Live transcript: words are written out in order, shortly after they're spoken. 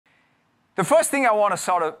The first thing I want to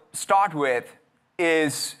sort of start with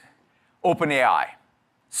is OpenAI.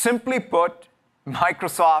 Simply put,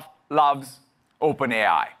 Microsoft loves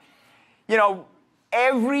OpenAI. You know,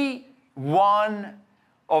 every one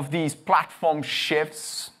of these platform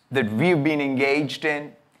shifts that we've been engaged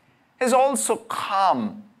in has also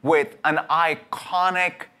come with an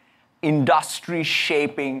iconic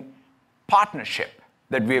industry-shaping partnership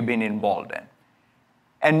that we've been involved in.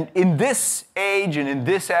 And in this age and in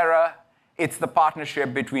this era, it's the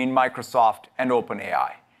partnership between Microsoft and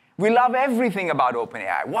OpenAI. We love everything about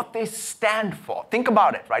OpenAI, what they stand for. Think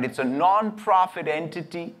about it, right? It's a non-profit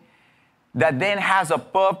entity that then has a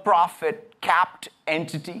per-profit capped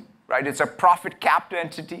entity, right? It's a profit-capped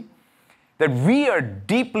entity that we are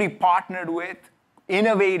deeply partnered with,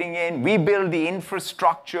 innovating in. We build the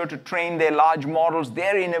infrastructure to train their large models.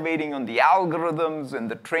 They're innovating on the algorithms and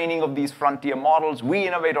the training of these frontier models. We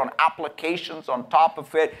innovate on applications on top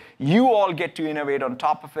of it. You all get to innovate on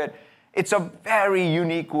top of it. It's a very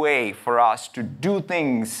unique way for us to do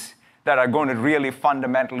things that are going to really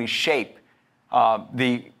fundamentally shape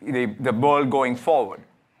the world going forward.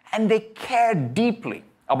 And they care deeply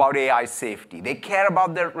about AI safety. They care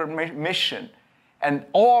about their mission. And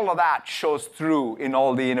all of that shows through in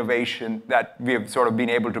all the innovation that we have sort of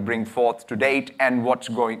been able to bring forth to date and what's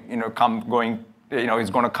is going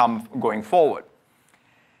to come going forward.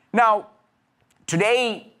 Now,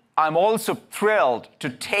 today, I'm also thrilled to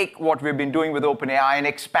take what we've been doing with OpenAI and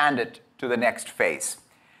expand it to the next phase.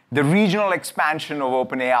 The regional expansion of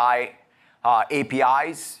OpenAI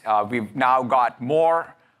APIs. We've now got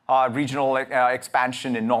more regional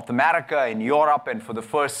expansion in North America, in Europe, and for the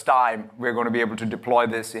first time, we're going to be able to deploy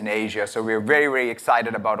this in Asia. So we're very, very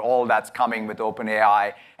excited about all that's coming with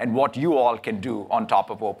OpenAI and what you all can do on top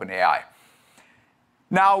of OpenAI.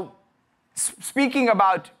 Now, speaking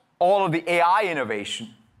about all of the AI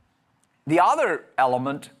innovation, the other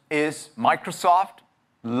element is Microsoft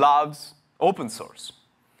loves open source.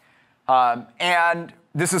 And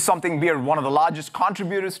this is something we are one of the largest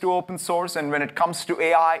contributors to open source, and when it comes to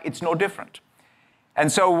AI, it's no different.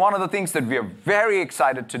 And so one of the things that we are very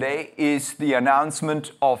excited today is the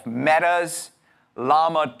announcement of Meta's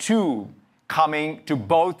Llama 2 coming to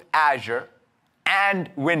both Azure and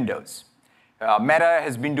Windows. Meta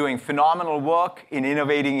has been doing phenomenal work in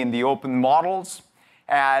innovating in the open models,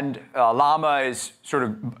 and Llama is sort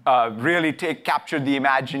of really captured the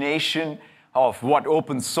imagination of what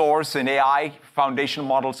open source and AI foundation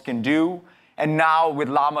models can do. And now with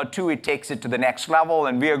Llama 2, it takes it to the next level,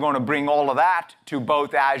 and we are going to bring all of that to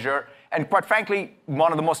both Azure. And quite frankly,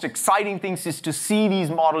 one of the most exciting things is to see these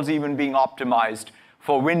models even being optimized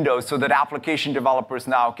for Windows so that application developers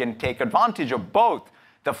now can take advantage of both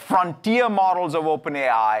the frontier models of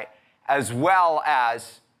OpenAI as well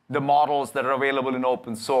as the models that are available in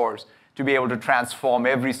open source to be able to transform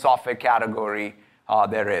every software category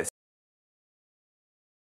there is.